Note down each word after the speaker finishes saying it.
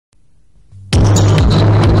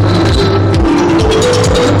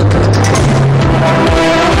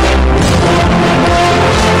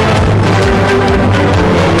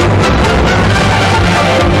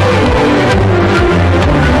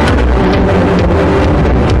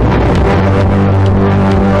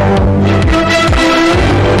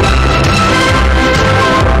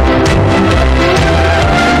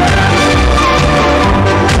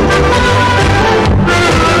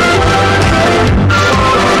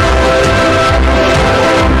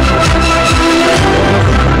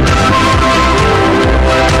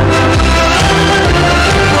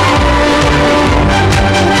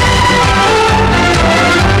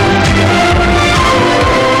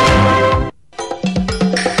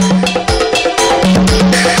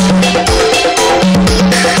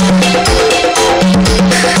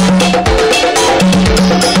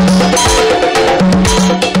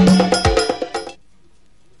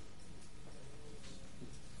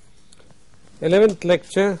11th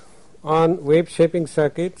lecture on wave shaping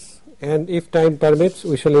circuits, and if time permits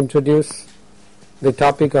we shall introduce the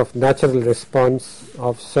topic of natural response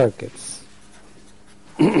of circuits.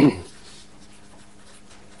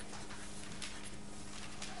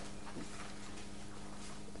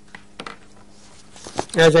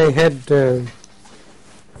 As I had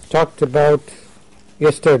talked about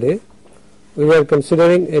yesterday, we were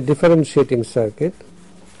considering a differentiating circuit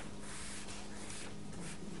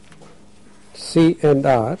C and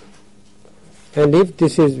R, and if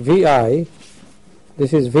this is Vi,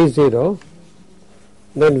 this is V0,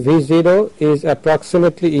 then V0 is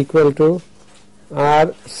approximately equal to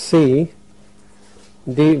RC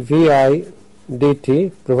dVi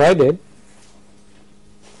dt,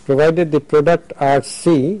 provided the product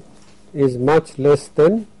RC is much less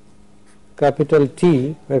than capital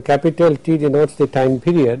T, where capital T denotes the time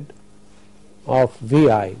period of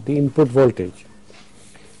Vi, the input voltage.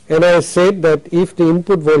 And I said that if the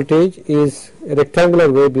input voltage is a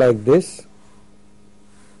rectangular wave like this,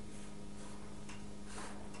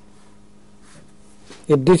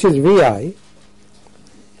 if this is Vi,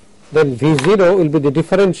 then V0 will be the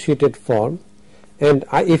differentiated form, and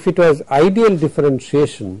if it was ideal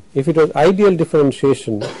differentiation,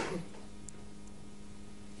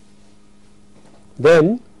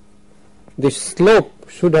 then the slope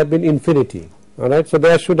should have been infinity. Alright, so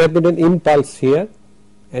there should have been an impulse here,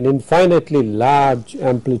 an infinitely large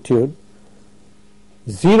amplitude,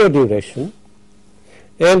 zero duration,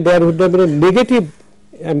 and there would have been a negative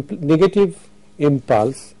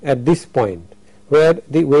impulse at this point where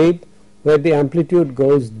the amplitude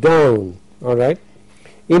goes down. Alright,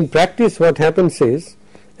 in practice what happens is,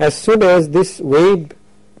 as soon as this waveform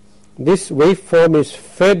is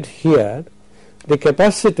fed here, the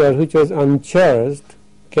capacitor, which was uncharged,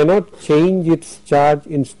 cannot change its charge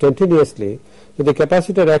instantaneously. So the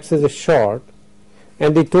capacitor acts as a short,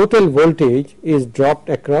 and the total voltage is dropped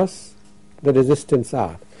across the resistance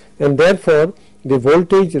R, and therefore the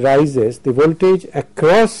voltage rises, the voltage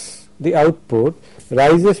across the output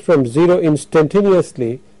rises from 0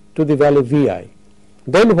 instantaneously to the value Vi.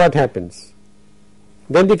 Then what happens?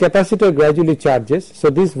 Then the capacitor gradually charges, so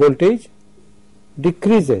this voltage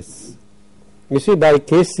decreases. You see, by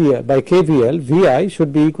KVL, Vi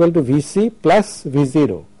should be equal to Vc plus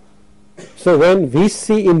V0. So when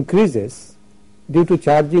Vc increases due to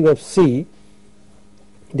charging of C,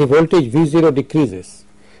 the voltage V0 decreases,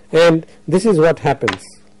 and this is what happens.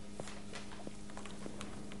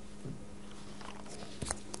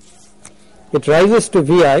 It rises to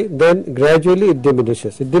Vi, then gradually it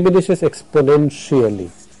diminishes exponentially,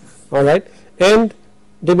 alright, and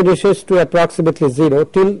diminishes to approximately 0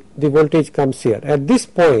 till the voltage comes here. At this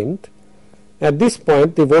point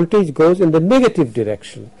the voltage goes in the negative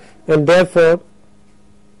direction, and therefore,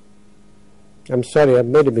 I'm sorry, I've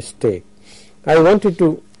made a mistake. I wanted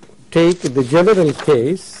to take the general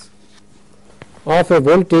case of a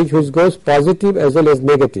voltage which goes positive as well as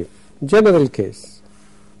negative, general case.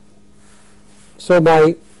 So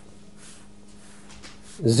my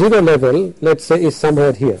zero level, let's say, is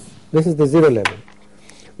somewhere here. This is the zero level.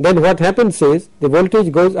 Then what happens is, the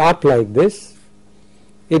voltage goes up like this,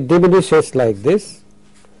 it diminishes like this,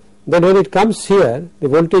 then when it comes here, the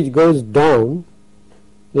voltage goes down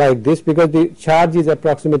like this, because the charge is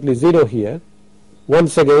approximately 0 here.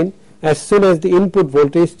 Once again, as soon as the input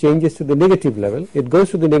voltage changes to the negative level, it goes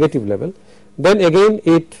to the negative level, then again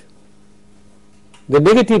the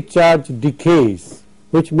negative charge decays,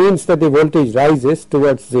 which means that the voltage rises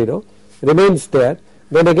towards 0, remains there,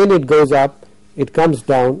 then again it goes up, it comes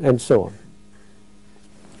down, and so on.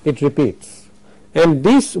 It repeats. And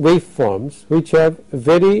these waveforms, which have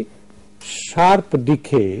very sharp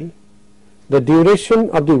decay, the duration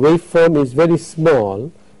of the waveform is very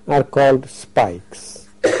small, are called spikes.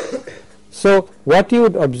 So what you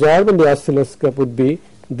would observe in the oscilloscope would be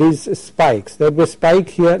these spikes. There would be a spike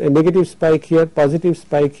here, a negative spike here, positive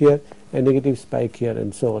spike here, a negative spike here,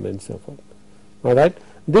 and so on and so forth. Alright,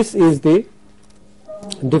 this is the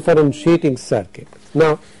differentiating circuit.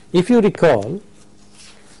 Now if you recall,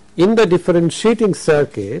 in the differentiating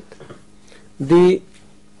circuit, the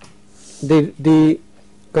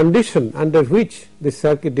condition under which the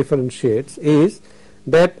circuit differentiates is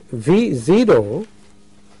that V0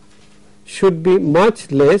 should be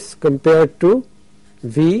much less compared to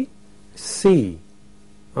Vc.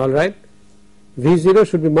 Alright, V0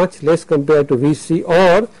 should be much less compared to Vc,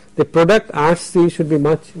 or the product Rc should be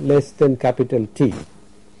much less than capital T.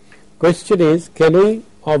 Question is, can we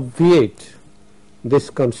obviate this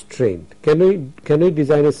constraint? Can we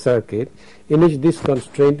design a circuit in which this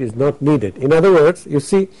constraint is not needed? In other words, you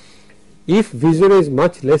see, if V0 is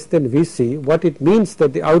much less than Vc, what it means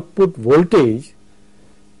that the output voltage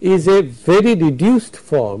is a very reduced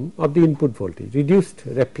form of the input voltage, reduced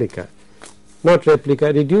replica, not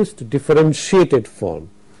replica, reduced differentiated form.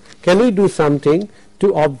 Can we do something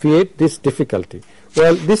to obviate this difficulty?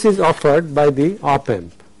 Well, this is offered by the op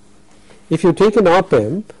amp. If you take an op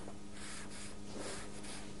amp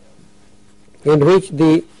in which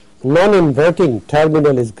the non-inverting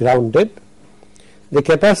terminal is grounded, the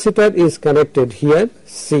capacitor is connected here,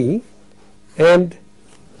 C, and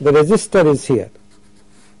the resistor is here.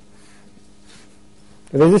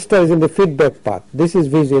 The resistor is in the feedback path. This is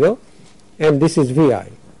V0 and this is Vi.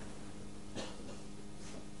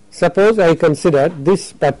 Suppose I consider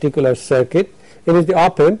this particular circuit in which the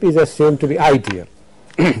op amp is assumed to be ideal.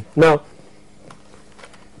 Now,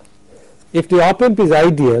 if the op amp is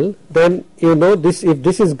ideal, then you know this, if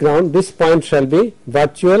this is ground, this point shall be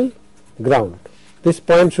virtual ground. This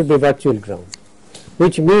point should be virtual ground,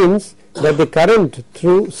 which means that the current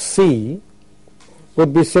through C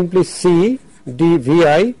would be simply C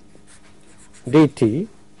dVi dt,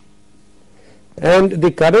 and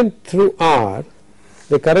the current through R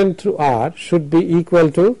should be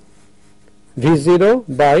equal to V0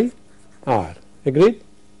 by R. Agreed?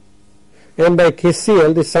 And by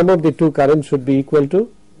KCL, the sum of the two currents should be equal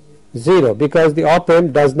to 0, because the op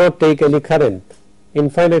amp does not take any current,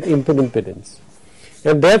 infinite input impedance.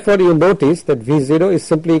 And therefore you notice that V0 is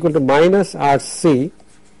simply equal to minus RC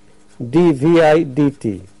dVi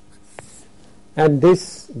dt, and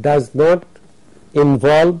this does not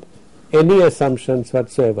involve any assumptions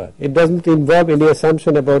whatsoever. It doesn't involve any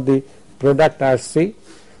assumption about the product RC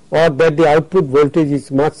or that the output voltage is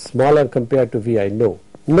much smaller compared to Vi. No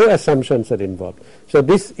assumptions are involved. So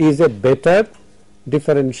this is a better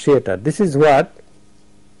differentiator. This is what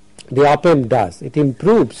the op amp does. It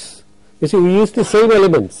improves. You see, we use the same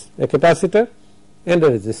elements, a capacitor and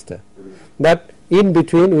a resistor, but in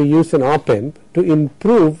between we use an op amp to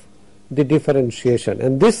improve the differentiation.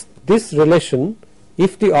 And this relation,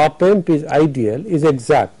 if the op amp is ideal, is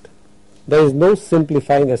exact. There is no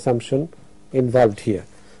simplifying assumption involved here.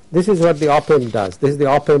 This is what the op amp does. This is the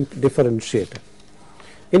op amp differentiator.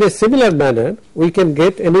 In a similar manner, we can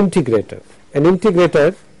get an integrator. An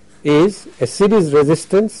integrator is a series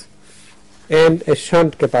resistance and a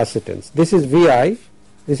shunt capacitance. This is Vi,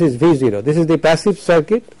 this is V0. This is the passive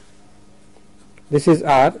circuit, this is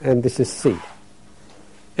R, and this is C.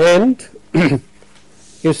 And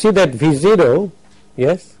you see that V0,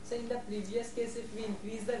 yes? So in the previous case, if we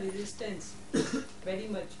increase the resistance very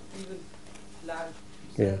much, even large,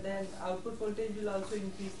 so Yeah. then output voltage will also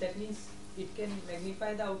increase. That means it can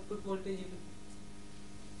magnify the output voltage.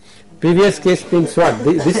 Previous case means what?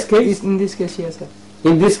 This case? In this case, yes, sir.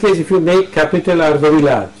 In this case, if you make capital R very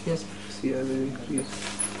large, Yes. CR will increase.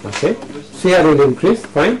 okay, CR will increase,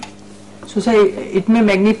 fine. So, sir, it may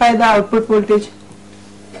magnify the output voltage.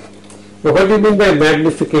 Now, what do you mean by It will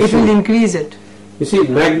magnification? increase it. You see,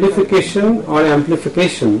 magnification or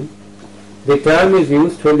amplification, the term is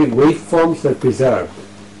used when the waveforms are preserved.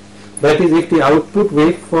 That is, if the output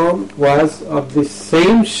waveform was of the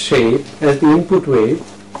same shape as the input wave,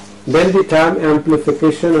 then the term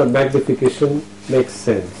amplification or magnification makes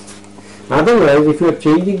sense. Otherwise, if you are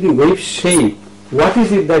changing the wave shape, what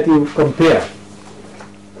is it that you compare?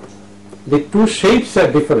 The two shapes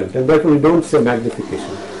are different, and therefore we don't say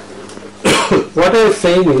magnification. What I am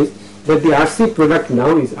saying is that the RC product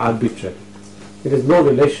now is arbitrary. It has no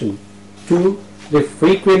relation to the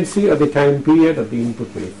frequency or the time period of the input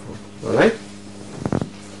waveform. Alright?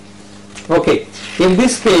 Okay, in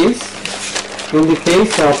this case, in the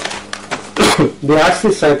case of the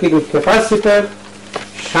RC circuit with capacitor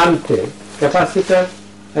shunted, capacitor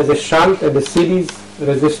has a shunt and a series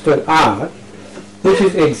resistor R, which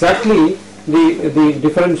is exactly the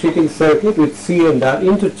differentiating circuit with C and R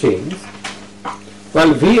interchange,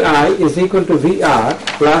 while Vi is equal to VR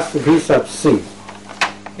plus V sub C.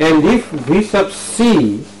 And if V sub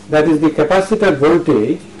C, that is the capacitor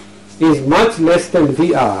voltage, is much less than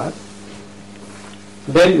VR,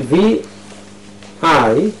 then Vi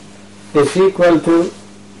is equal to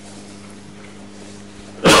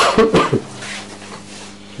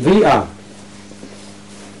VR.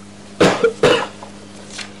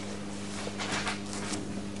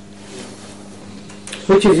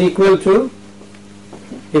 Which is equal to,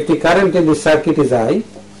 if the current in the circuit is I,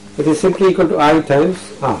 it is simply equal to I times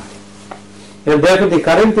R. And therefore the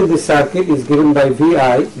current in the circuit is given by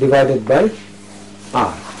Vi divided by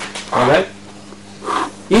R. Alright?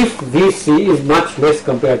 If Vc is much less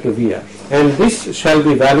compared to VR, and this shall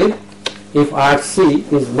be valid if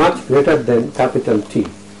Rc is much greater than capital T.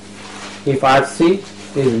 If Rc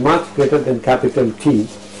is much greater than capital T.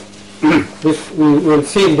 This we will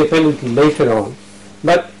see independently later on.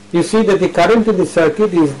 But you see that the current in the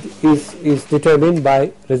circuit is determined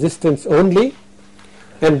by resistance only,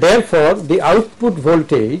 and therefore the output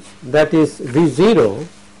voltage, that is V0,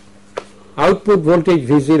 output voltage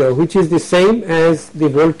V0, which is the same as the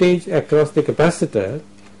voltage across the capacitor,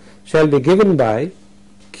 shall be given by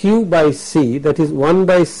Q by C, that is 1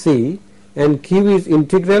 by C, and Q is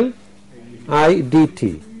integral I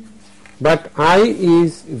dt. But I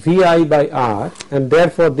is Vi by R, and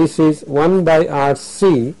therefore this is 1 by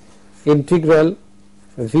RC integral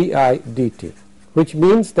Vi dt, which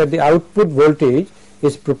means that the output voltage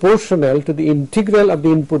is proportional to the integral of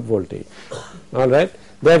the input voltage. All right.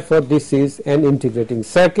 Therefore, this is an integrating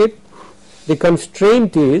circuit. The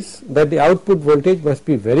constraint is that the output voltage must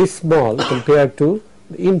be very small compared to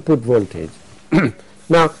the input voltage.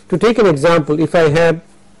 Now, to take an example, if I have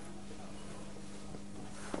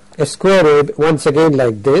a square wave once again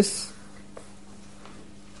like this,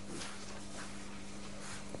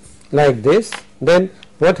 then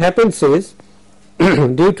what happens is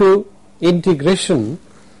due to integration,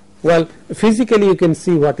 well, physically you can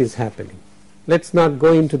see what is happening. Let's not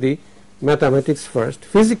go into the mathematics first.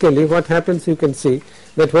 Physically what happens, you can see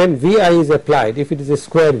that when Vi is applied, if it is a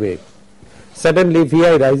square wave, suddenly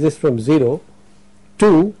Vi rises from 0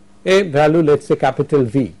 to a value, let's say capital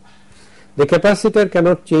V. The capacitor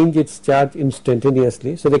cannot change its charge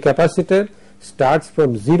instantaneously, so the capacitor starts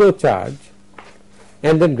from 0 charge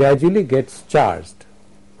and then gradually gets charged.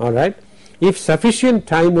 All right. If sufficient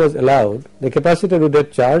time was allowed, the capacitor would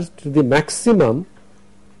have charged to the maximum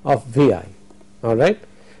of Vi. All right.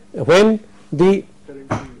 When the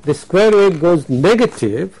square wave goes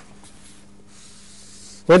negative,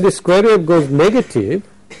 well,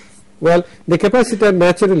 the capacitor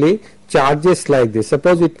naturally charges like this.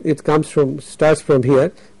 Suppose it starts from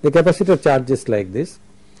here, the capacitor charges like this.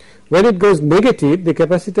 When it goes negative, the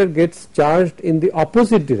capacitor gets charged in the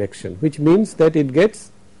opposite direction, which means that it gets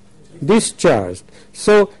discharged.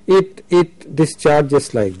 So it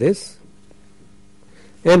discharges like this,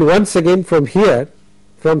 and once again from here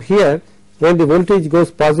when the voltage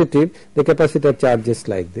goes positive, the capacitor charges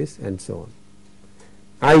like this, and so on.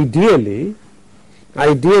 Ideally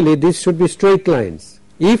this should be straight lines.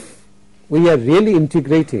 If we are really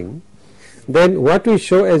integrating, then what we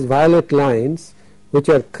show as violet lines, which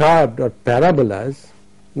are curved or parabolas,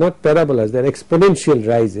 not parabolas, they are exponential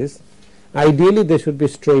rises, ideally they should be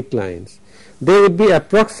straight lines. They would be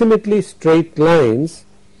approximately straight lines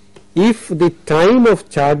if the time of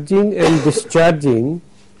charging and discharging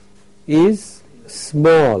is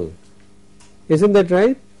small. Isn't that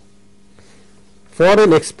right? For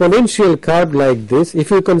an exponential curve like this, if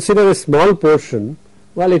you consider a small portion,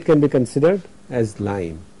 well, it can be considered as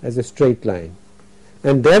line, as a straight line,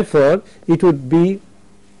 and therefore it would be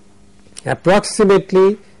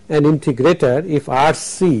approximately an integrator if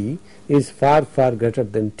RC is far greater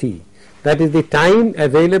than T. That is, the time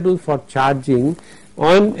available for charging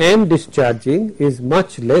on and discharging is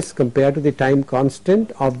much less compared to the time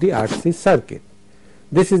constant of the RC circuit.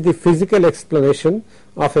 This is the physical explanation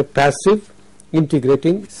of a passive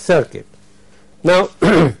integrating circuit. Now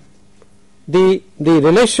the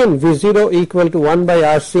relation V0 equal to 1 by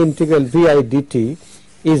RC integral Vi dt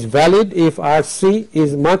is valid if RC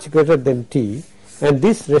is much greater than T, and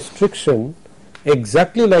this restriction,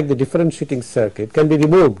 exactly like the differentiating circuit, can be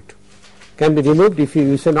removed if you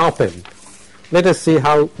use an op-amp. Let us see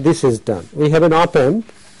how this is done. We have an op-amp.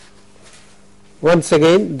 Once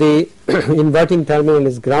again, the inverting terminal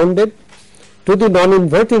is grounded. To the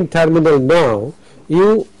non-inverting terminal now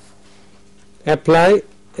you apply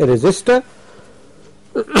a resistor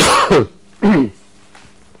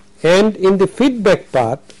and in the feedback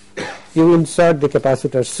path you insert the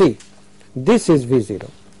capacitor C. This is V0.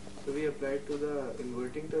 So we applied to the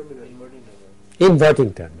inverting terminal.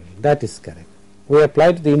 Inverting terminal, that is correct. We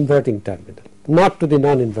apply to the inverting terminal, not to the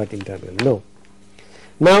non-inverting terminal. No.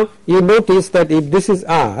 Now you notice that if this is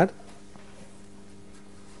R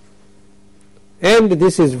and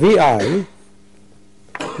this is Vi,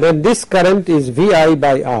 then this current is Vi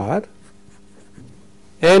by R,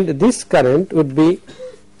 and this current would be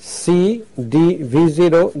C d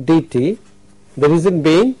V0 dt. The reason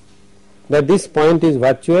being that this point is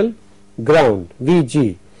virtual ground,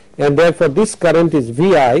 Vg, and therefore this current is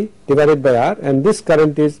Vi divided by R, and this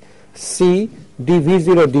current is C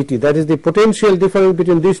dV0 dt. That is, the potential difference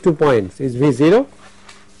between these 2 points is V0,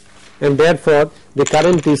 and therefore the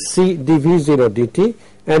current is C dV0 dt,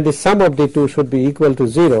 and the sum of the two should be equal to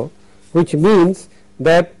 0, which means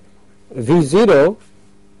that V0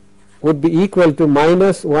 would be equal to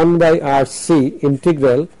minus 1 by RC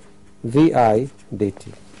integral VI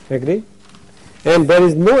dt. Agree? And there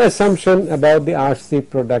is no assumption about the RC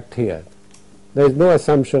product here. There is no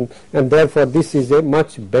assumption, and therefore this is a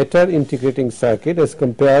much better integrating circuit as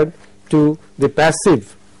compared to the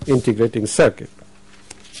passive integrating circuit.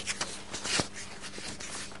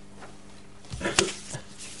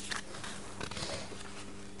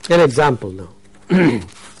 An example now.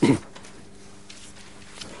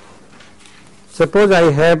 Suppose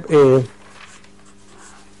I have a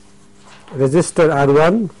resistor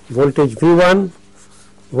R1, voltage V1,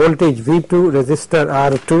 voltage V2, resistor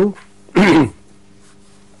R2,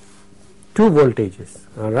 two voltages,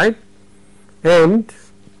 all right, and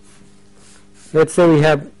let's say we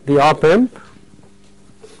have the op amp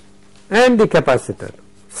and the capacitor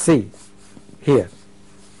C here.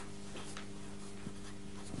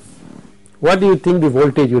 What do you think the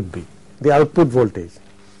voltage would be, the output voltage?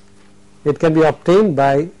 It can be obtained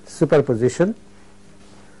by superposition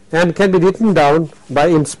and can be written down by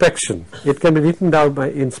inspection. It can be written down by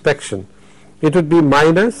inspection. It would be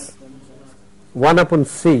minus 1 upon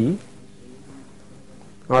C,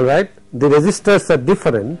 all right. The resistors are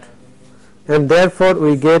different, and therefore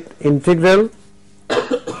we get integral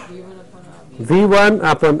V1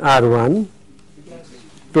 upon R1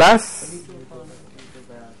 plus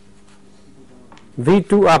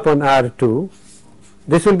V2 upon R2.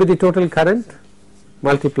 This will be the total current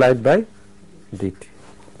multiplied by dt.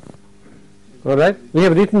 All right. We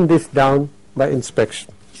have written this down by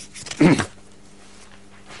inspection.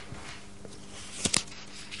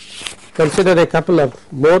 Consider a couple of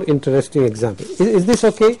more interesting examples. Is this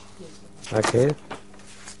okay? Okay.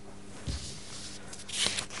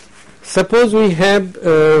 Suppose we have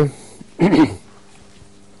two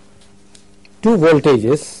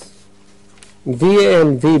voltages, VA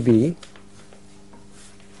and VB,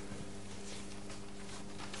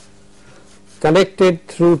 connected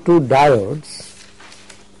through two diodes.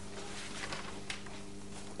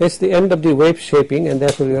 That's the end of the wave shaping, and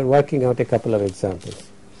therefore we are working out a couple of examples.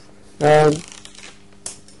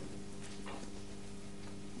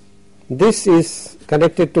 This is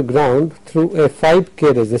connected to ground through a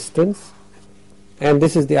 5K resistance, and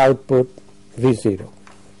this is the output V0.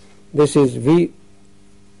 This is VA,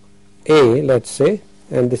 let's say,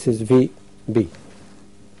 and this is VB.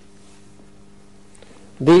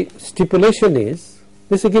 The stipulation is,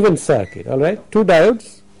 this is a given circuit, all right, two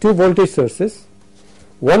diodes, two voltage sources,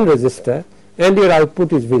 one resistor, and your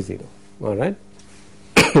output is V0, all right.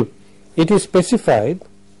 It is specified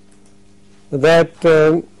that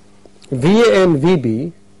VA and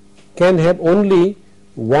VB can have only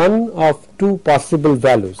one of two possible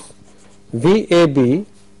values. VAB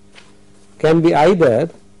can be either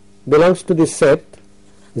belongs to the set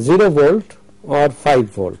 0 volt or 5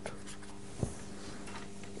 volt.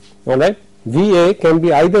 All right. VA can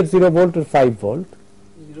be either 0 volt or 5 volt.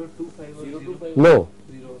 0 to 5 or 0 to 5? No,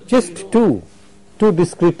 just two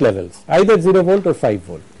discrete levels, either 0 volt or 5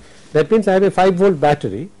 volt. That means I have a 5 volt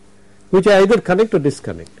battery which I either connect or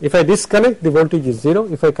disconnect. If I disconnect, the voltage is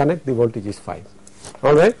 0. If I connect, the voltage is 5.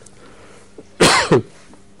 All right.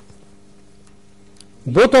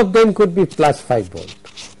 Both of them could be plus 5 volt.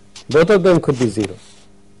 Both of them could be 0.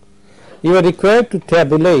 You are required to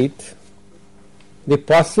tabulate the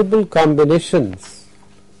possible combinations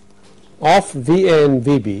of VA and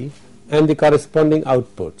VB and the corresponding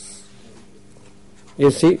outputs.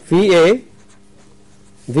 You see, VA,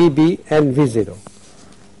 VB and V0.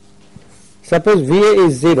 Suppose VA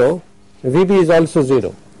is 0, VB is also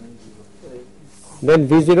 0. Then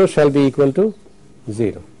V0 shall be equal to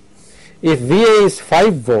 0. If VA is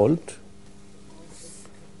 5 volt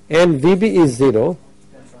and VB is 0,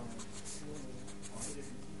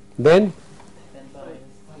 then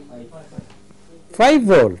 5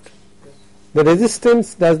 volt. The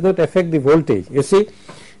resistance does not affect the voltage. You see,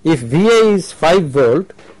 if VA is 5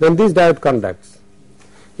 volt, then this diode conducts.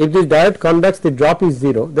 If this diode conducts, the drop is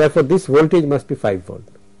 0. Therefore, this voltage must be 5 volt.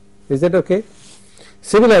 Is that okay?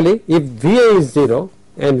 Similarly, if VA is 0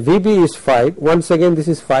 and VB is 5, once again this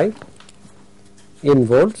is 5 in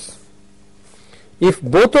volts. If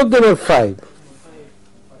both of them are 5,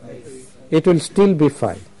 it will still be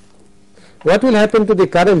 5. What will happen to the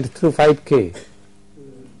current through 5K?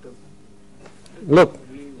 Look,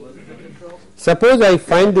 suppose I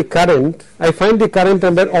find the current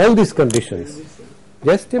under all these conditions.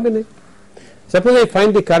 Just a minute. Suppose I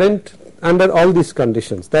find the current under all these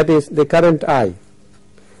conditions, that is the current I.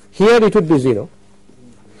 Here it would be 0.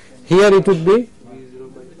 Here it would be,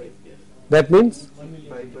 that means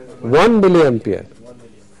 1 milliampere.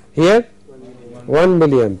 Here 1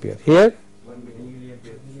 milliampere. Here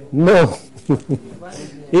No,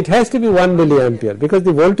 it has to be 1 milliampere because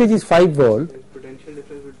the voltage is 5 volt. Potential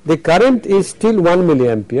difference would The current is still 1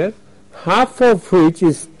 milliampere, half of which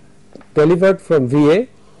is delivered from VA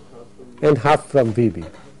and half from VB.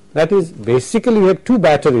 That is, basically we have two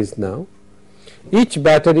batteries now. Each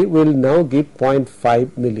battery will now give 0.5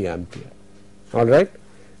 milliampere. All right.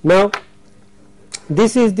 Now,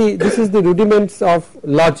 this is the rudiments of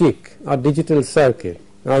logic or digital circuit.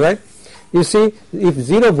 All right. You see, if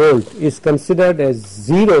 0 volt is considered as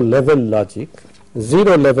 0 level logic,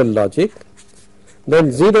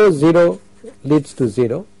 then 0 0 leads to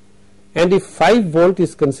 0, and if 5 volt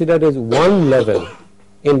is considered as 1 level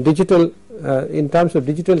in digital in terms of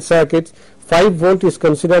digital circuits, 5 volt is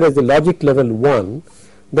considered as the logic level 1,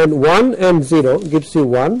 then 1 and 0 gives you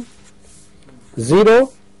 1,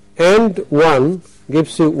 0 and 1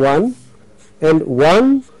 gives you 1, and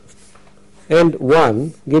 1 and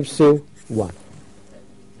 1 gives you 1.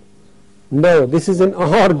 No, this is an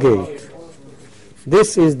OR gate.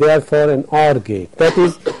 This is therefore an OR gate. That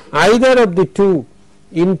is, either of the two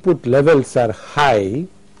input levels are high.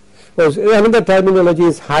 Another terminology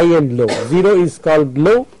is high and low. 0 is called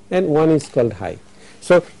low and 1 is called high.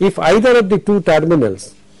 So, if either of the two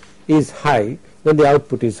terminals is high, then the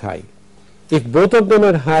output is high. If both of them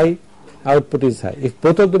are high, output is high. If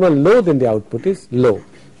both of them are low, then the output is low.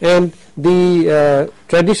 And the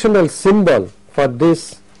traditional symbol for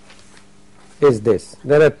this is this.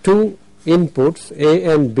 There are two inputs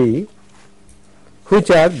A and B, which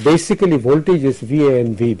are basically voltages VA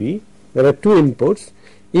and VB. There are two inputs.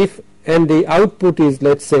 If and the output is,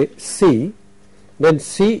 let's say, C, then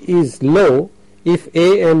C is low if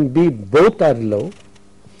A and B both are low.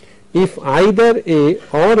 If either A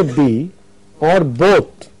or B or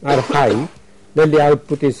both are high, then the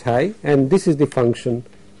output is high, and this is the function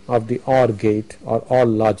of the OR gate or OR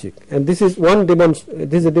logic. And this is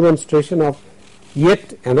this is a demonstration of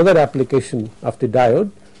yet another application of the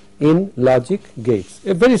diode in logic gates.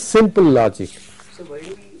 A very simple logic. So why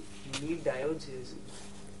do we need diodes here?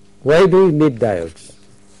 Why do we need diodes?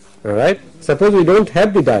 All right. Suppose we don't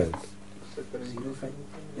have the diode.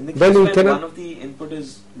 In the Then case we when cannot- one of the input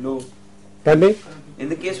is low, Pardon me? in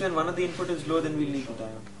the case when one of the input is low, then we'll need the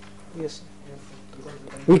diode. Yes.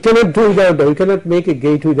 We cannot do without. We cannot make a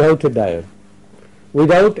gate without a diode.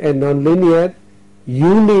 Without a nonlinear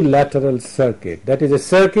unilateral circuit. That is a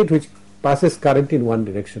circuit which passes current in one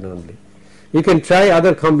direction only. You can try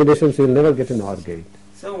other combinations. You will never get an OR gate.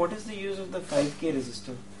 So what is the use of the 5K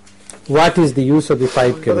resistor? What is the use of the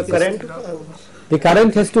 5K So the resistor? current The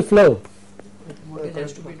current has to flow.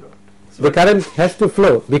 The current has to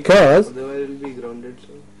flow because, otherwise it will be grounded.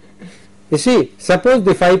 So you see, suppose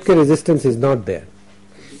the 5K resistance is not there,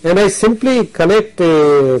 and I simply connect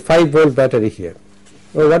a 5 volt battery here.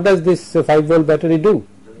 Well, what does this 5 volt battery do?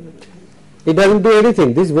 It doesn't do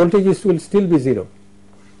anything. This voltage will still be 0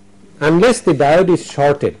 unless the diode is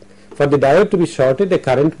shorted. For the diode to be shorted, the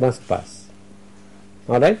current must pass.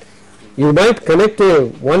 Alright? You might connect a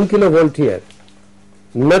 1 kilovolt here.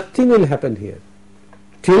 Nothing will happen here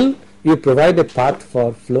till you provide a path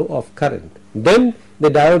for flow of current. Then the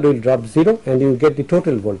diode will drop 0 and you get the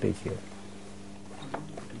total voltage here.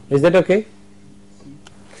 Is that okay?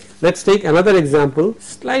 Let's take another example,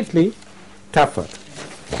 slightly tougher.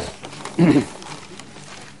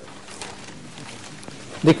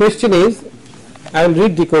 The question is, I will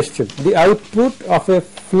read the question. The output of a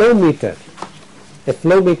flow meter. A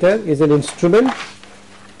flow meter is an instrument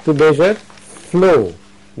to measure flow,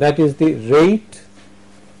 that is the rate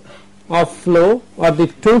of flow or the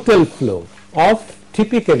total flow of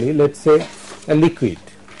typically, let's say, a liquid.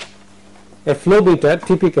 A flow meter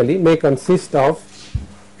typically may consist of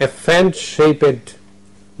a fan-shaped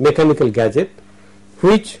mechanical gadget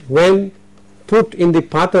which, when put in the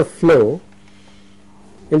path of flow,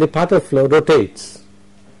 rotates.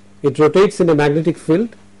 It rotates in a magnetic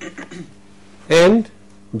field and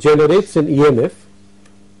generates an EMF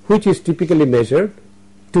which is typically measured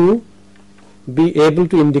to be able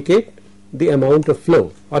to indicate the amount of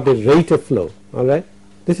flow or the rate of flow. All right,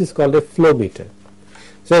 this is called a flow meter.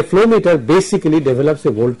 So a flow meter basically develops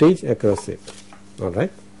a voltage across it. All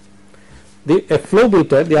right, a flow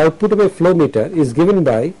meter, the output of a flow meter is given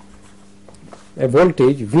by a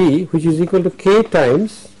voltage V, which is equal to K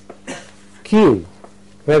times Q,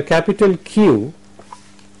 where capital Q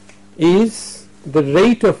is the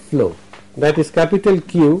rate of flow. That is, capital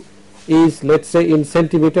Q is, let's say, in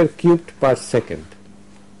centimeter cubed per second,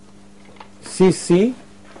 cc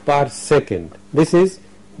per second. This is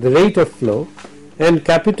the rate of flow, and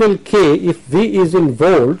capital K, if V is in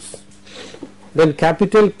volts, then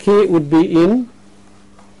capital K would be in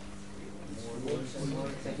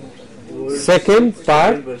second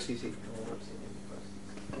per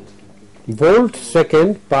volt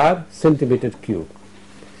second per centimeter cube.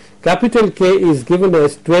 Capital K is given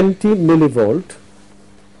as 20 millivolt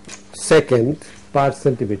second per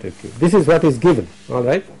centimeter cube. This is what is given, all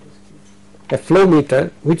right. A flow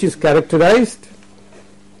meter which is characterized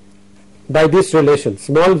by this relation,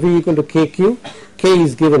 small v equal to kq, k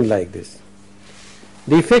is given like this.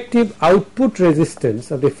 The effective output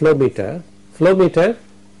resistance of the flow meter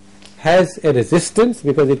has a resistance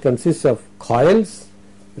because it consists of coils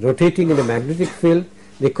rotating in a magnetic field.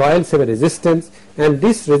 The coils have a resistance, and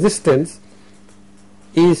this resistance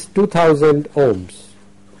is 2000 ohms,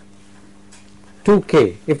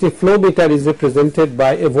 2K. If the flow meter is represented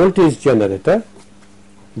by a voltage generator,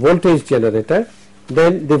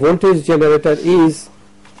 then the voltage generator is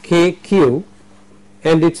KQ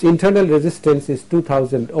and its internal resistance is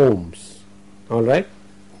 2000 ohms, all right.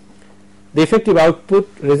 The effective output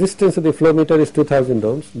resistance of the flow meter is 2000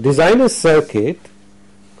 ohms. Design a circuit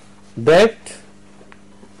that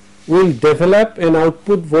will develop an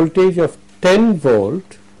output voltage of 10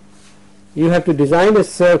 volt. You have to design a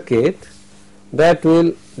circuit that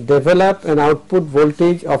will develop an output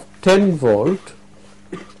voltage of 10 volt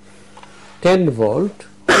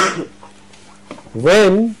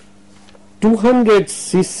when 200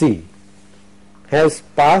 cc has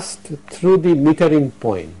passed through the metering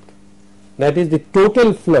point. That is the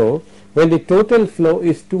total flow, when the total flow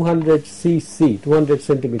is 200 cc, 200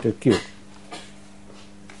 centimeter cube.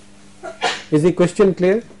 Is the question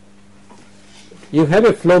clear? You have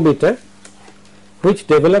a flow meter which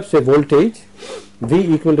develops a voltage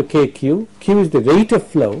V equal to kq. Q is the rate of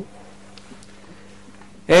flow,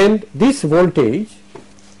 and this voltage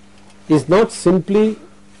is not simply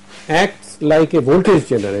acts like a voltage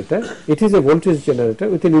generator. It is a voltage generator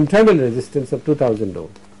with an internal resistance of 2000 ohm.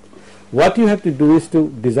 What you have to do is to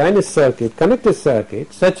design a circuit, connect a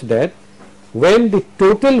circuit such that when the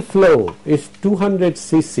total flow is 200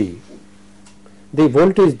 cc, the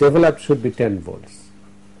voltage developed should be 10 volts.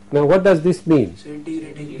 Now what does this mean? So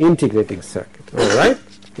Integrating circuit. All right.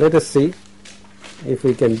 Let us see if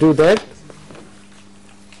we can do that.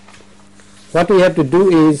 What we have to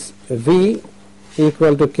do is V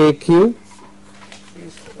equal to KQ.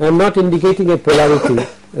 I am not indicating a polarity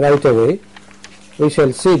right away. We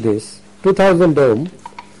shall see this. 2000 ohm.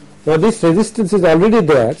 Now this resistance is already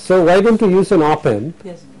there. So why don't you use an op amp?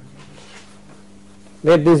 Yes.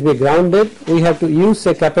 Let this be grounded. We have to use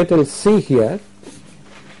a capital C here.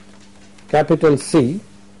 Capital C,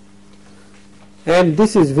 and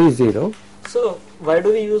this is V0. So why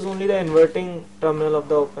do we use only the inverting terminal of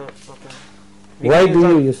the op-amp? Why do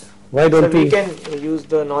you use? Why don't we we? can use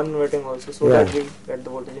the non-inverting also, so Yeah. that we get the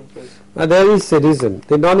voltage in place. There is a reason.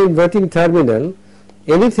 The non-inverting terminal,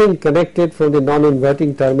 anything connected from the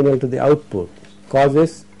non-inverting terminal to the output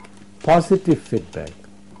causes positive feedback.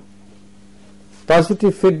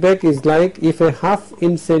 Positive feedback is like if a half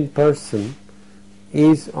insane person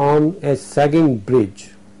is on a sagging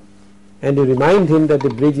bridge and you remind him that the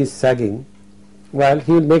bridge is sagging, well,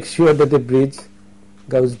 he will make sure that the bridge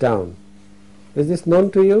goes down. Is this known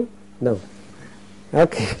to you? No.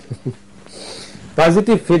 Okay.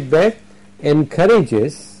 Positive feedback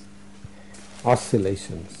encourages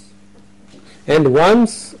oscillations, and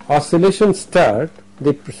once oscillations start,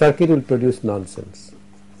 the circuit will produce nonsense.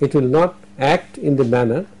 It will not act in the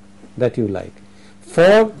manner that you like.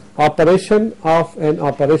 For operation of an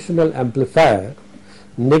operational amplifier,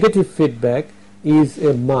 negative feedback is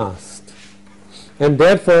a must, and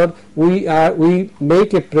therefore we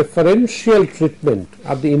make a preferential treatment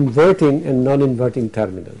of the inverting and non-inverting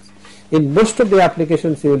terminals. In most of the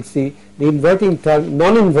applications you will see the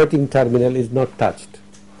non-inverting terminal is not touched.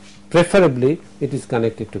 Preferably it is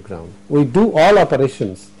connected to ground. We do all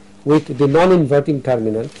operations with the non-inverting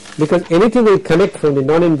terminal because anything will connect from the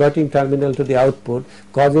non-inverting terminal to the output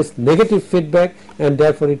causes negative feedback, and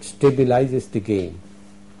therefore it stabilizes the gain.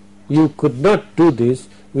 You could not do this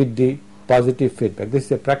with the positive feedback. This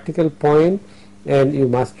is a practical point and you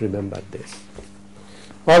must remember this.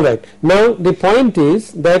 Alright, now the point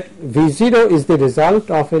is that V0 is the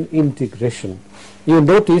result of an integration. You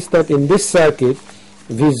notice that in this circuit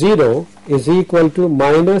V0 is equal to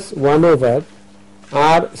minus 1 over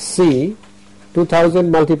RC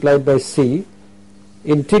 2000 multiplied by C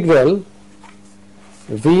integral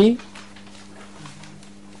V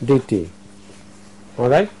dt.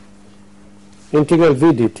 Alright, integral V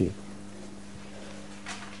dt.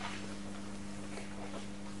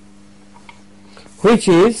 Which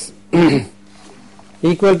is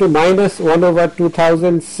equal to minus 1 over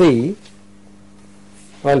 2000 C.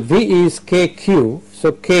 Well, V is KQ,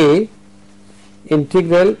 so K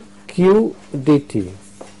integral q dt,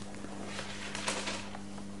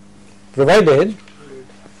 provided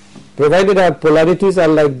our polarities are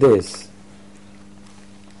like this.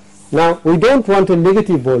 Now we don't want a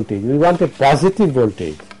negative voltage, we want a positive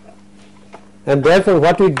voltage, and therefore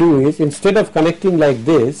what we do is, instead of connecting like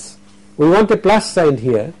this, we want a plus sign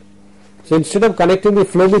here. So instead of connecting the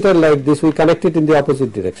flow meter like this, we connect it in the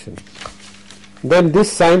opposite direction. Then this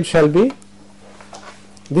sign shall be,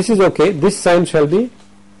 this is okay, this sign shall be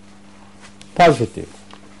positive.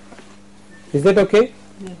 Is that okay?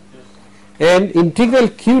 Yes. And integral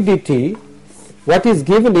q dt, what is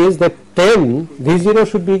given is that 10 V0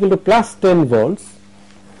 should be equal to plus 10 volts,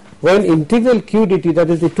 when integral q dt, that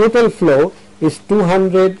is the total flow, is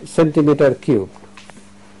 200 centimeter cube.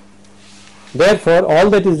 Therefore, all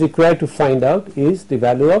that is required to find out is the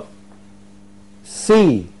value of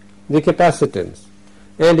C, the capacitance.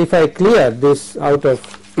 And if I clear this out of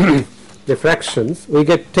the fractions, we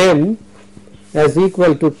get 10 as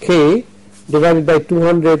equal to K divided by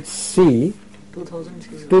 200 C,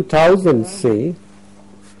 2000 C,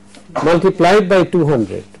 multiplied by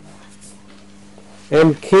 200.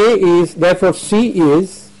 And K is, therefore C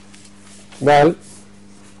is, well,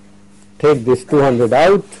 take this 200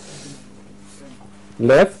 out,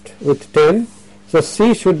 left with 10. So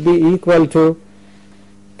C should be equal to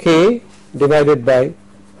K divided by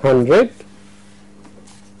 100,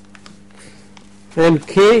 and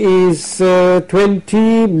K is 20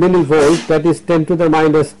 millivolts, that is 10 to the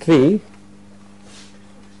minus 3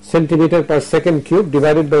 centimeter per second cube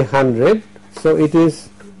divided by 100. So it is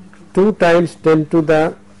 2 times 10 to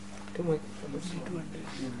the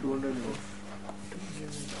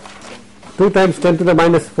 2 times 10 to the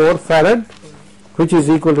minus 4 farad, which is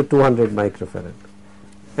equal to 200 microfarad,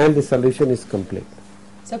 and the solution is complete.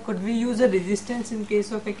 So could we use a resistance in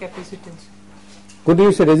case of a capacitance? Could you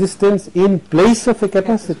use a resistance in place of a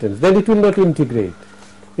capacitance? Then it will not integrate.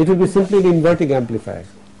 It will be simply an inverting amplifier,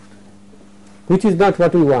 which is not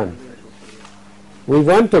what we want. We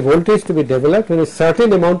want a voltage to be developed when a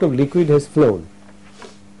certain amount of liquid has flown,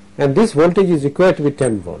 and this voltage is required to be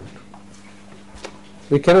 10 volt.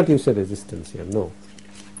 We cannot use a resistance here, no.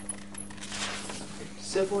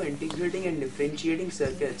 So for integrating and differentiating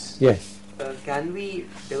circuits, Yes, can we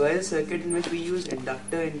devise a circuit in which we use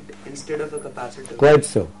inductor instead of a capacitor? quite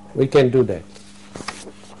so. We can do that.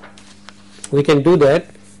 We can do that.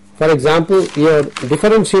 For example, your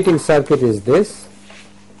differentiating circuit is this.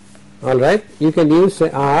 All right, you can use say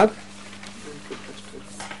R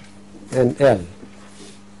and L.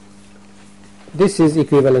 This is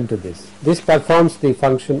equivalent to this. This performs the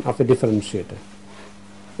function of a differentiator,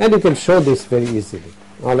 and you can show this very easily.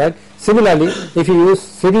 All right. Similarly, if you use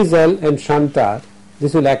series L and shunt R,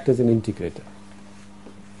 this will act as an integrator.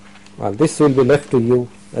 Well, this will be left to you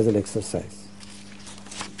as an exercise.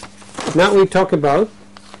 Now we talk about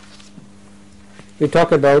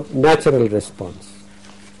natural response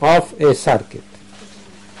of a circuit.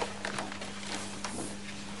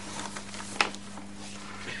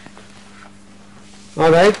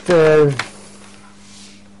 All right.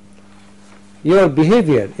 Your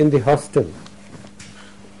behavior in the hostel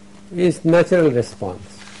is natural response.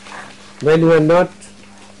 When you are not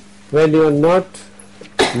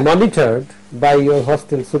monitored by your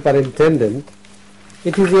hostel superintendent,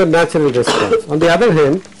 it is your natural response. On the other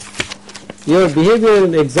hand, your behavior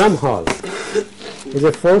in exam hall is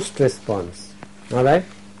a forced response. All right,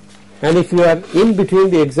 and if you are in between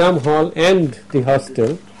the exam hall and the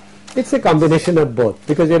hostel, it's a combination of both,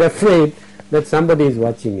 because you're afraid that somebody is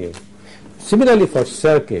watching you. Similarly for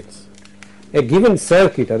circuits, a given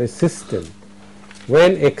circuit or a system,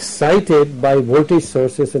 when excited by voltage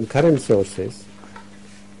sources and current sources,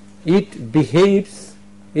 it behaves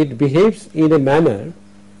in a manner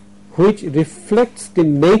which reflects the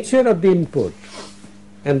nature of the input,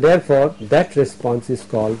 and therefore that response is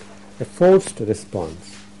called a forced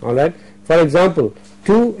response. All right. For example,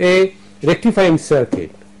 to a rectifying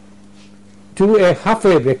circuit, to a half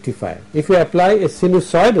wave rectifier, if you apply a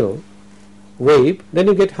sinusoidal wave, then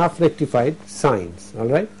you get half rectified sines. All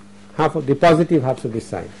right, half of the positive, half of the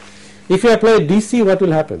sine. If you apply DC, what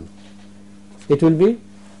will happen? It will be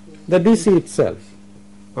the DC itself.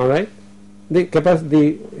 All right, the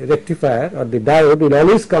rectifier or the diode will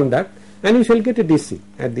always conduct, and you shall get a DC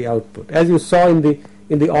at the output, as you saw in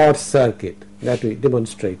the OR circuit that we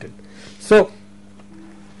demonstrated. So,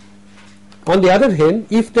 on the other hand,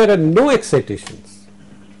 if there are no excitations,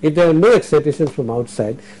 from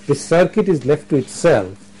outside, the circuit is left to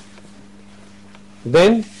itself,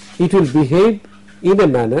 then it will behave in a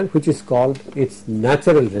manner which is called its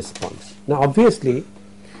natural response. Now obviously,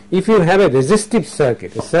 if you have a resistive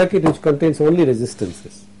circuit, a circuit which contains only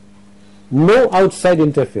resistances, no outside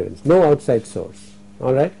interference, no outside source,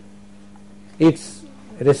 all right, its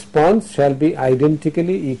response shall be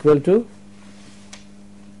identically equal to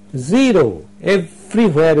 0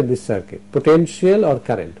 everywhere in this circuit, potential or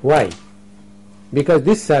current. Why? Because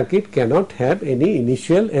this circuit cannot have any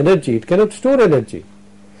initial energy, it cannot store energy.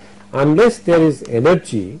 Unless there is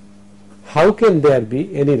energy, how can there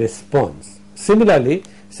be any response? Similarly,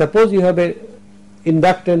 suppose you have a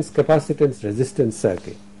inductance, capacitance, resistance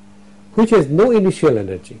circuit which has no initial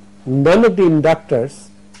energy. None of the inductors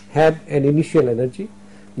have an initial energy,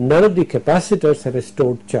 none of the capacitors have a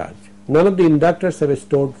stored charge, none of the inductors have a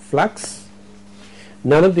stored flux,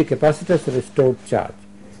 none of the capacitors have a stored charge.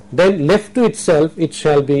 Then left to itself, it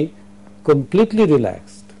shall be completely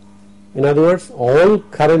relaxed. In other words, all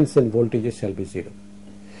currents and voltages shall be 0.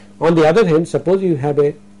 On the other hand, suppose you have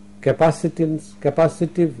a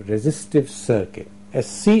capacitive resistive circuit, a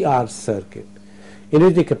CR circuit, in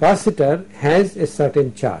which the capacitor has a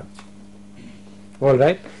certain charge, all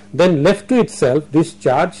right, then left to itself, this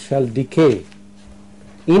charge shall decay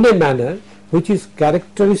in a manner which is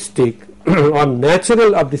characteristic or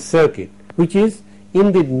natural of the circuit, which is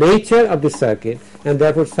in the nature of the circuit, and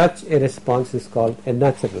therefore such a response is called a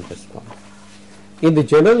natural response. In the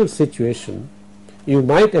general situation, you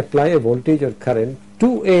might apply a voltage or current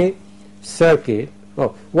to a circuit.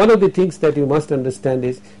 One of the things that you must understand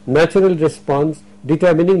is natural response,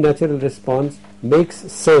 determining natural response makes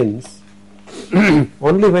sense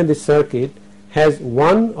only when the circuit has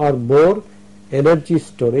one or more energy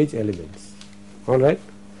storage elements, all right.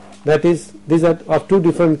 That is, these are of two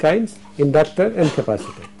different kinds, inductor and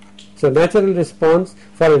capacitor. So natural response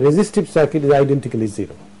for a resistive circuit is identically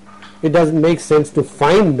 0. It doesn't make sense to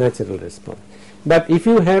find natural response. But if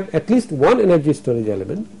you have at least one energy storage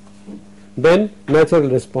element, then natural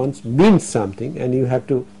response means something and you have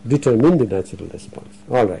to determine the natural response,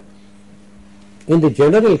 all right. In the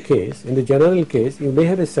general case, you may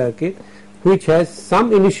have a circuit which has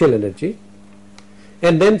some initial energy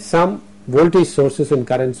and then some voltage sources and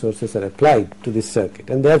current sources are applied to this circuit,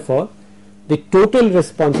 and therefore the total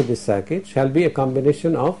response of this circuit shall be a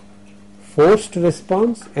combination of forced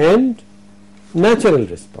response and natural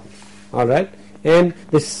response, all right, and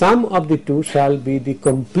the sum of the two shall be the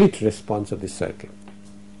complete response of the circuit.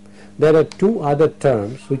 There are two other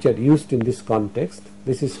terms which are used in this context.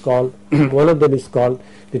 This is called one of them is called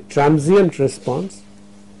the transient response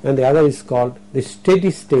and the other is called the steady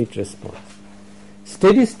state response.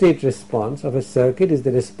 Steady state response of a circuit is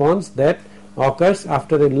the response that occurs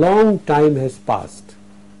after a long time has passed.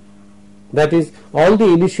 That is, all the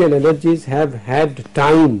initial energies have had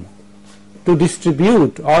time to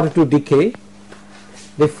distribute or to decay.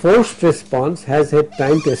 The forced response has had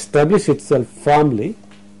time to establish itself firmly,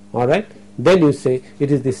 all right. Then you say it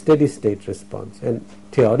is the steady state response, and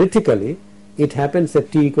theoretically it happens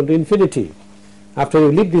at t equal to infinity. After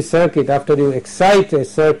you leave the circuit, after you excite a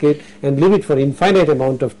circuit and leave it for infinite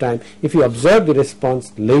amount of time, if you observe the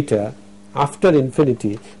response later after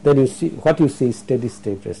infinity, then you see what you see is steady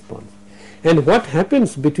state response. And what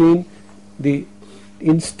happens between the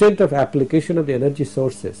instant of application of the energy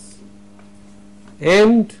sources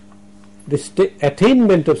and the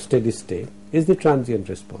attainment of steady state is the transient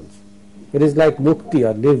response. It is like mukti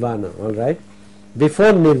or nirvana, all right.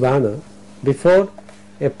 Before nirvana, before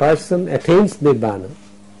a person attains nirvana,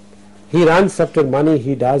 he runs after money,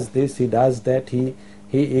 he does this, he does that, he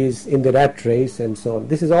is in the rat race and so on.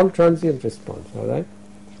 This is all transient response, all right.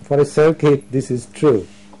 For a circuit, this is true.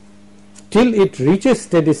 Till it reaches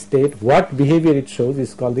steady state, what behavior it shows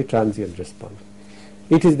is called the transient response.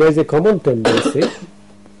 There is a common tendency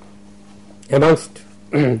amongst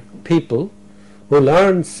people who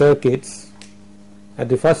learn circuits at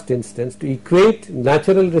the first instance to equate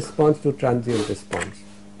natural response to transient response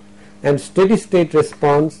and steady state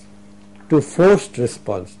response to forced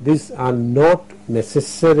response. These are not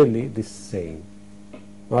necessarily the same,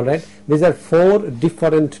 all right. These are four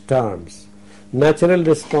different terms: natural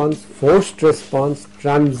response, forced response,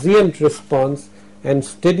 transient response and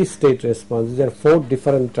steady state response. These are four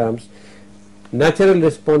different terms. Natural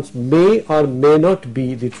response may or may not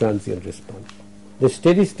be the transient response. The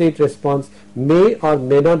steady state response may or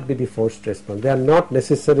may not be the forced response. They are not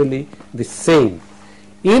necessarily the same.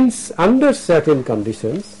 Under certain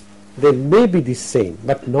conditions, they may be the same,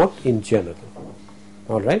 but not in general.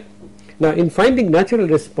 All right. Now, in finding natural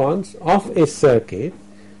response of a circuit,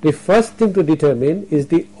 the first thing to determine is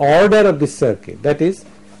the order of the circuit. That is,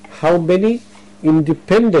 how many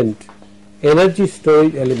independent energy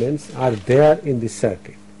storage elements are there in the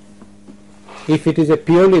circuit. If it is a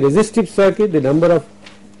purely resistive circuit, the number of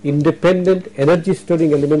independent energy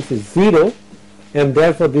storing elements is 0, and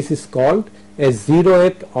therefore this is called a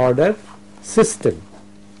 0th order system.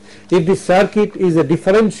 If the circuit is a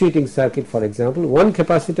differentiating circuit, for example, one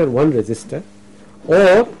capacitor, one resistor,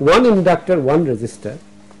 or one inductor, one resistor,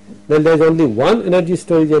 then there is only one energy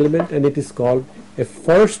storage element, and it is called a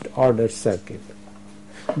first order circuit.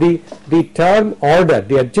 The term order,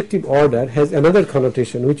 the adjective order, has another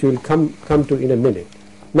connotation which we will come to in a minute.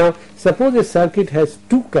 Now suppose a circuit has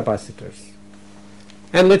two capacitors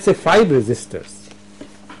and let's say 5 resistors.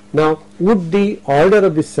 Now would the order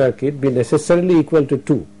of the circuit be necessarily equal to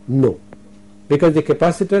 2? No, because the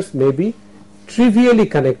capacitors may be trivially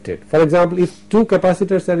connected. For example, if two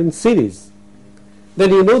capacitors are in series,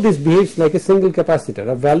 then you know this behaves like a single capacitor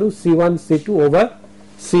of value C1 C2 over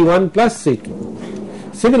C1 plus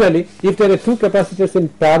C2. Similarly, if there are two capacitors in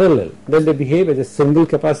parallel, then they behave as a single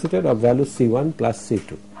capacitor of value C1 plus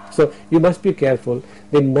C2. So you must be careful.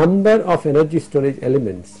 The number of energy storage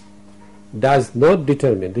elements does not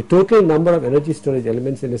determine, the total number of energy storage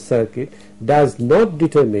elements in a circuit does not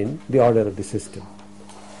determine the order of the system.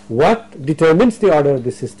 What determines the order of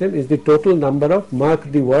the system is the total number of,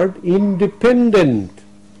 mark the word, independent.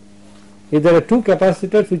 If there are two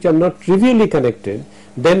capacitors which are not trivially connected,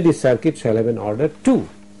 then the circuit shall have an order 2.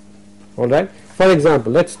 Alright. For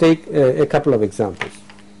example, let's take a couple of examples.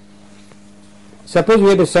 Suppose we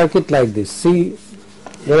have a circuit like this.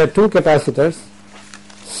 There are two capacitors,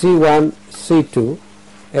 C1, C2,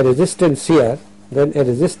 a resistance here, then a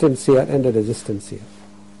resistance here and a resistance here.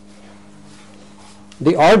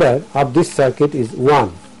 The order of this circuit is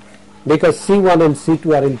 1. Because C1 and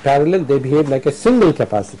C2 are in parallel, they behave like a single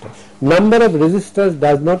capacitor. Number of resistors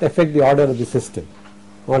does not affect the order of the system.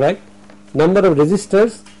 Alright? Number of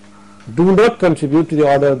resistors do not contribute to the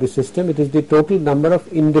order of the system. It is the total number of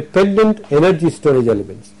independent energy storage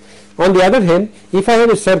elements. On the other hand, if I have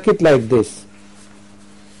a circuit like this,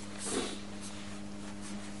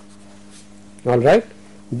 alright,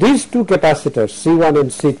 these two capacitors C1 and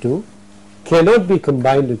C2 cannot be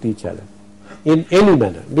combined with each other in any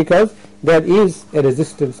manner, because there is a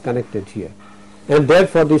resistance connected here, and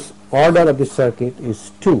therefore this order of the circuit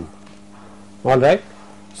is 2. Alright.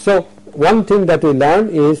 So one thing that we learn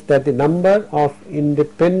is that the number of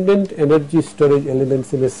independent energy storage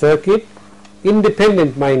elements in a circuit,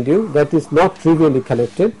 independent mind you, that is not trivially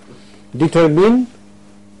connected, determine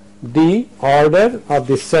the order of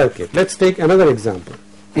the circuit. Let's take another example.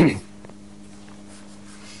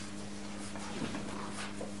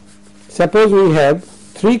 Suppose we have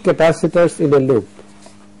 3 capacitors in a loop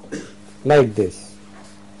like this,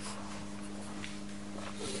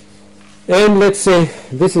 and let's say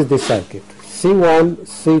this is the circuit C1,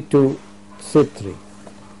 C2, C3.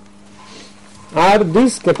 Are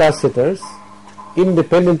these capacitors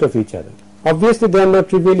independent of each other? Obviously they are not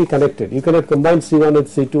trivially connected. You cannot combine C1 with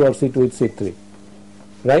C2 or C2 with C3,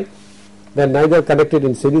 right? They are neither connected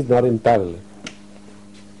in series nor in parallel.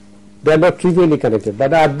 They are not trivially connected,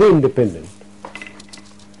 but are they independent?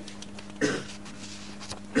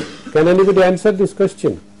 Can anybody answer this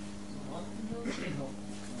question?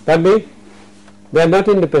 Pardon me? They are not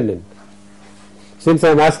independent. Since I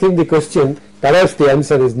am asking the question, perhaps the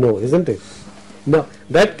answer is no, isn't it? No,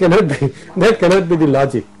 that cannot be. That cannot be the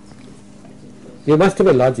logic. You must have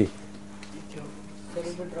a logic.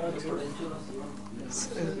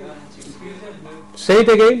 Say it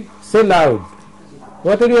again. Say loud.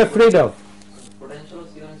 What are you afraid of?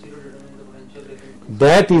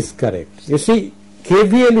 That is correct. You see,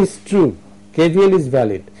 KVL is true. KVL is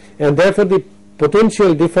valid, and therefore the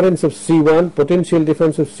potential difference of C1, potential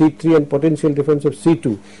difference of C3 and potential difference of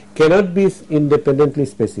C2 cannot be independently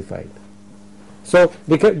specified. So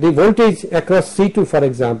the voltage across C2, for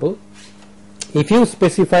example, if you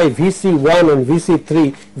specify VC1 and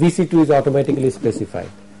VC3, VC2 is automatically specified,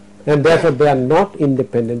 and therefore they are not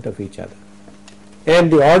independent of each other.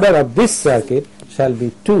 And the order of this circuit shall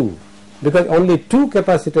be 2, because only 2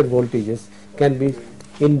 capacitor voltages can be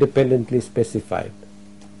independently specified.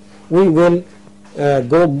 We will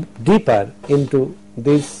go deeper into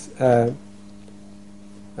these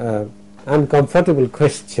uncomfortable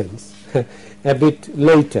questions a bit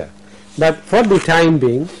later. But for the time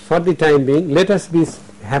being, let us be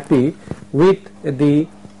happy with the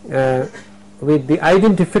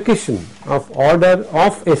identification of order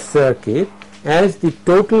of a circuit as the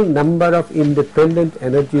total number of independent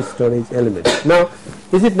energy storage elements. Now,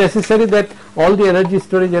 is it necessary that all the energy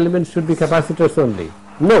storage elements should be capacitors only?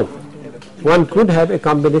 No. One could have a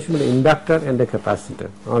combination of inductor and a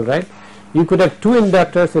capacitor. Alright. You could have 2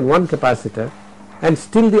 inductors and 1 capacitor, and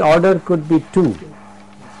still the order could be 2.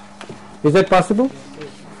 Is that possible?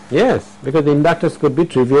 Yes, because the inductors could be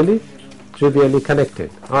trivially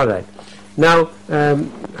connected. Alright. Now,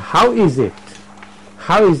 how is it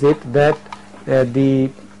that the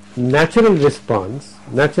natural response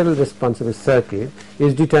of a circuit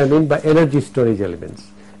is determined by energy storage elements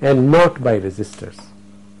and not by resistors?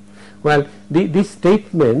 Well, this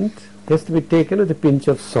statement has to be taken with a pinch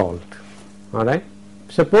of salt. All right.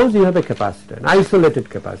 Suppose you have a capacitor, an isolated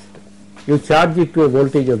capacitor. You charge it to a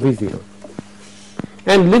voltage of V0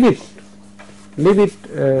 and leave it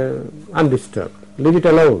undisturbed, leave it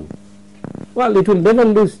alone. Well, it will never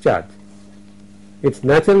lose charge. Its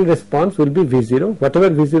natural response will be V0. Whatever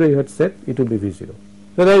V0 you had set, it will be V0.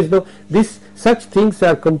 So there is no, such things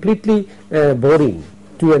are completely boring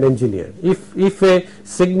to an engineer. If a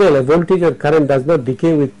signal, a voltage or current does not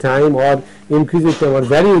decay with time or increase with time or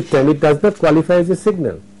vary with time, it does not qualify as a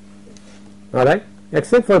signal. All right,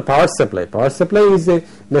 except for power supply. Power supply is a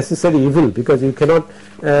necessary evil because you cannot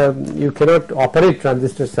operate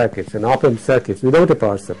transistor circuits and op-amp circuits without a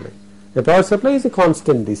power supply. The power supply is a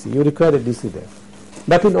constant DC. You require a DC there.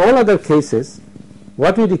 But in all other cases,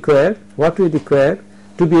 what we require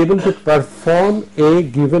to be able to perform a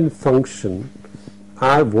given function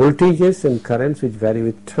are voltages and currents which vary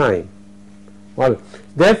with time. Well,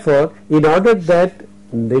 therefore, in order that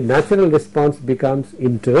the natural response becomes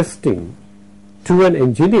interesting to an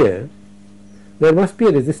engineer, there must be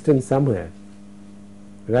a resistance somewhere,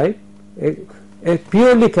 right? A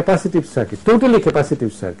purely capacitive circuit, totally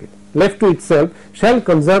capacitive circuit, left to itself, shall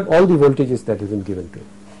conserve all the voltages that has been given to it.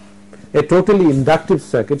 A totally inductive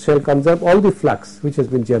circuit shall conserve all the flux which has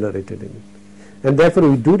been generated in it. And therefore,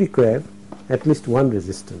 we do require at least one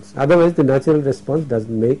resistance. Otherwise, the natural response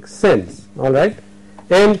doesn't make sense. All right.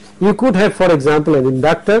 And you could have, for example, an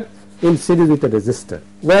inductor in series with a resistor.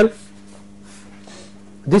 Well,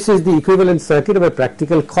 this is the equivalent circuit of a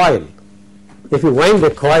practical coil. If you wind a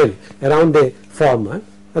coil around a former,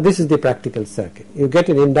 this is the practical circuit. You get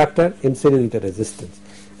an inductor in series with a resistance.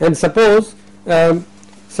 And suppose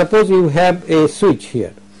you have a switch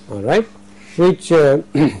here, all right, which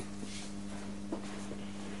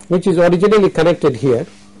is originally connected here,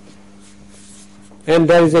 and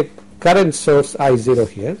there is a current source I0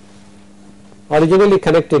 here, originally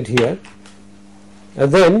connected here.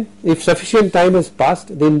 Then if sufficient time has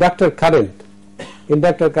passed, the inductor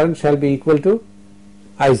current shall be equal to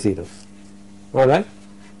I0. All right.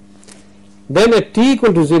 Then at t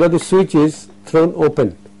equal to 0, the switch is thrown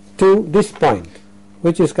open to this point,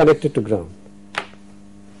 which is connected to ground.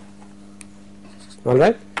 All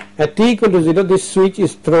right. At t equal to 0, this switch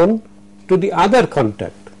is thrown to the other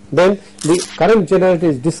contact. Then the current generator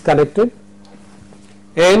is disconnected,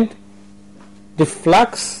 and the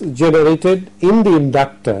flux generated in the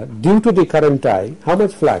inductor due to the current I, how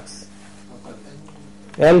much flux?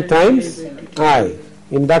 L times I,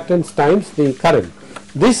 inductance times the current.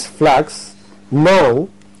 This flux now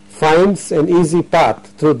finds an easy path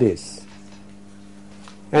through this,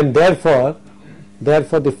 and therefore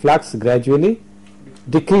the flux gradually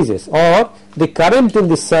decreases, or the current in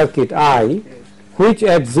the circuit I, which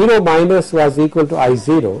at 0 minus was equal to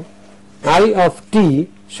I0, I of t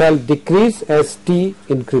shall decrease as t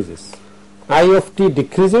increases. I of t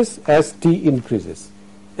decreases as t increases,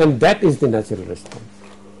 and that is the natural response.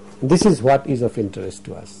 This is what is of interest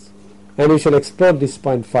to us, and we shall explore this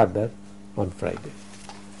point further on Friday.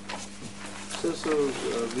 So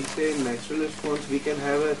we say in natural response we can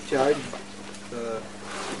have a charged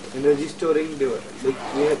energy storing device. Like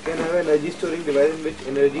we can have an energy storing device in which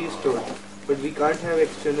energy is stored, but we can't have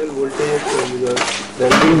external voltage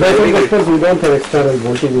because in battery electrons we don't have external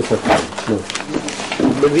voltages of time. No.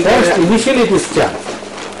 but we First, can initially it is charged,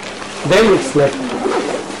 then it's left.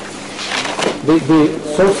 The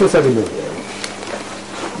sources are removed.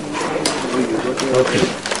 Okay.